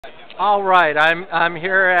All right, I'm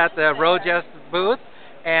here at the Rogest booth,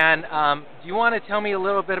 and do you want to tell me a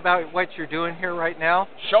little bit about what you're doing here right now?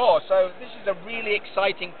 Sure. So this is a really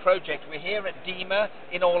exciting project. We're here at DEMA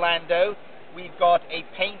in Orlando. We've got a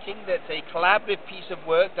painting that's a collaborative piece of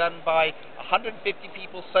work done by 150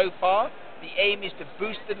 people so far. The aim is to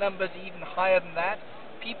boost the numbers even higher than that.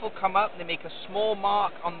 People come up and they make a small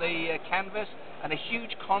mark on the canvas and a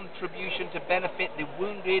huge contribution to benefit the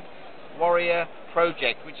Wounded Warrior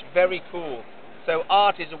Project, which is very cool. So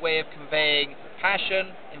art is a way of conveying passion,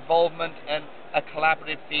 involvement, and a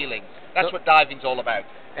collaborative feeling. That's what diving's all about.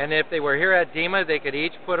 And if they were here at DEMA, they could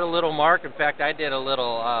each put a little mark. In fact, I did a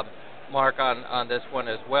little mark on this one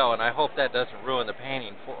as well, and I hope that doesn't ruin the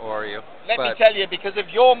painting for you. Let me tell you, because of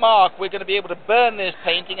your mark, we're going to be able to burn this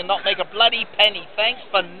painting and not make a bloody penny. Thanks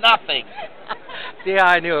for nothing. See,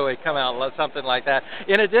 I knew it would come out something like that.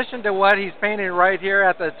 In addition to what he's painting right here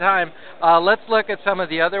at the time, let's look at some of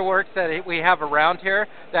the other works that we have around here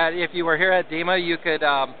that if you were here at DEMA, you could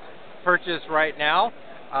purchase right now.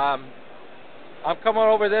 I'm coming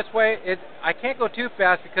over this way. I can't go too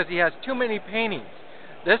fast because he has too many paintings.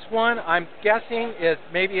 This one, I'm guessing, is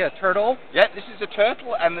maybe a turtle. Yeah, this is a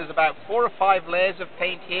turtle, and there's about 4 or 5 layers of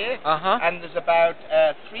paint here. And there's about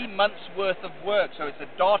 3 months worth of work, so it's a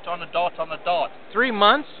dot on a dot on a dot. 3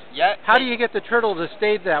 months? Yeah. How do you get the turtle to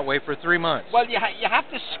stay that way for 3 months? Well, you have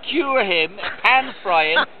to skewer him, pan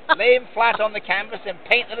fry him, lay him flat on the canvas, and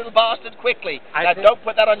paint the little bastard quickly. Now, don't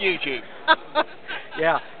put that on YouTube.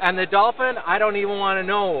 Yeah, and the dolphin, I don't even want to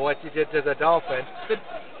know what you did to the dolphin.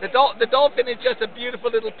 The dolphin is just a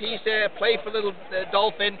beautiful little piece there, a playful little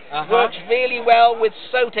dolphin. Works really well with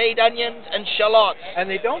sauteed onions and shallots. And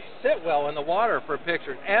they don't sit well in the water for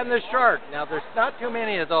pictures. And the shark. Now, there's not too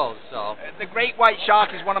many of those, so. The great white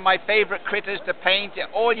shark is one of my favorite critters to paint.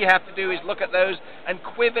 All you have to do is look at those and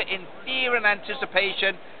quiver in fear and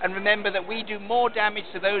anticipation, and remember that we do more damage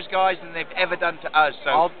to those guys than they've ever done to us.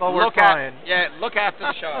 So look after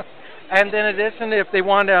the shark. And in addition, if they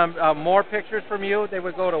want more pictures from you, they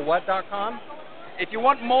would go to what.com? If you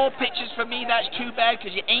want more pictures from me, that's too bad,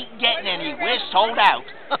 because you ain't getting any. We're sold out.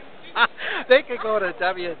 They could go to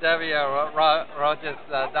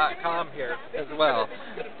www.rogest.com here as well.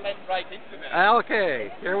 Blend right into that.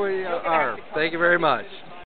 Okay, here we are. Thank you very much.